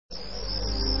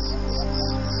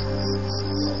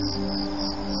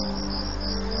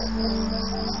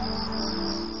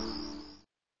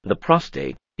The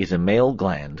prostate is a male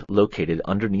gland located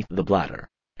underneath the bladder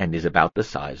and is about the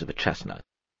size of a chestnut.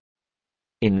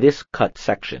 In this cut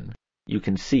section, you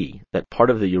can see that part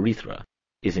of the urethra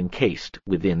is encased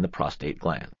within the prostate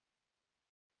gland.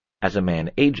 As a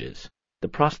man ages, the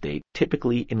prostate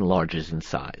typically enlarges in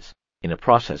size in a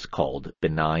process called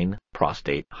benign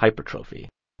prostate hypertrophy,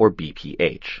 or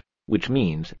BPH, which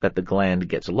means that the gland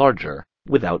gets larger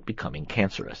without becoming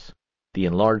cancerous. The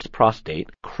enlarged prostate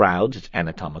crowds its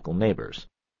anatomical neighbors,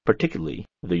 particularly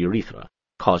the urethra,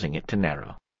 causing it to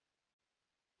narrow.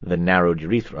 The narrowed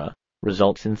urethra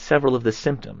results in several of the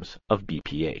symptoms of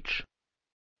BPH.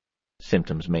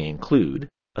 Symptoms may include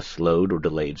a slowed or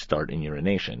delayed start in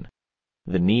urination,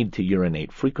 the need to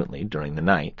urinate frequently during the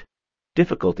night,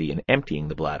 difficulty in emptying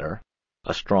the bladder,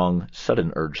 a strong,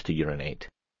 sudden urge to urinate,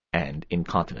 and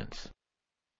incontinence.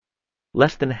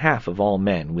 Less than half of all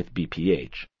men with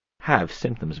BPH have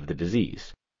symptoms of the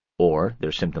disease, or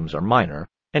their symptoms are minor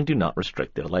and do not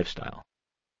restrict their lifestyle.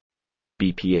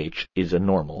 BPH is a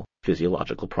normal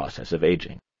physiological process of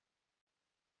aging.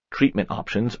 Treatment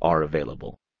options are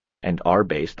available and are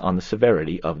based on the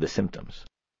severity of the symptoms,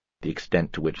 the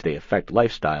extent to which they affect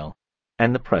lifestyle,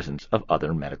 and the presence of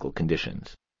other medical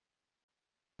conditions.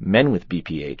 Men with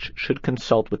BPH should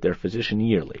consult with their physician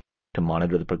yearly to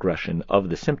monitor the progression of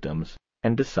the symptoms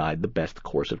and decide the best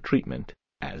course of treatment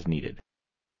as needed.